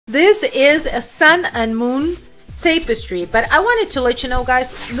This is a sun and moon tapestry, but I wanted to let you know,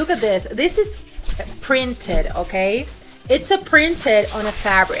 guys, look at this. This is printed, okay? It's a printed on a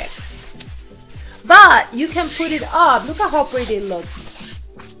fabric, but you can put it up. Look at how pretty it looks.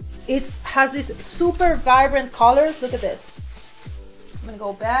 It has these super vibrant colors. Look at this. I'm gonna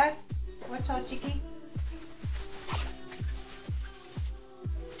go back. Watch out, Chicky.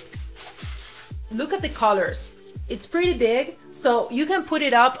 Look at the colors. It's pretty big, so you can put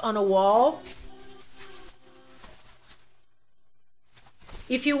it up on a wall.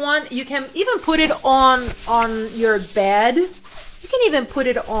 If you want, you can even put it on your bed. You can even put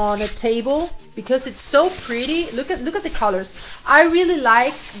it on a table because it's so pretty. Look at the colors. I really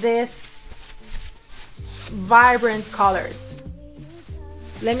like this vibrant colors.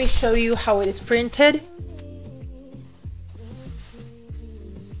 Let me show you how it is printed.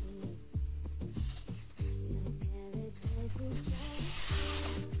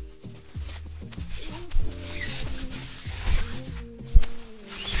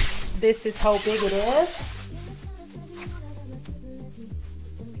 This is how big it is.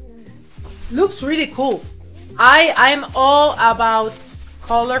 Looks really cool. I'm all about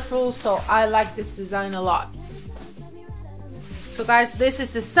colorful, so I like this design a lot. So guys, this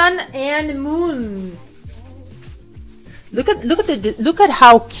is the sun and moon. Look at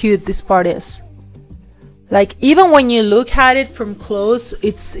how cute this part is. Like, even when you look at it from close,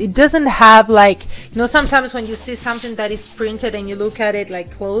 it doesn't have, like, you know, sometimes when you see something that is printed and you look at it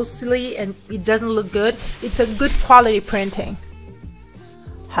like closely and it doesn't look good, it's a good quality printing.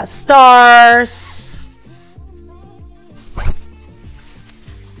 Has stars.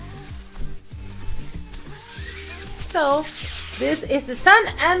 So this is the sun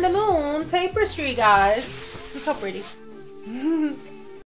and the moon tapestry, guys. Look how pretty.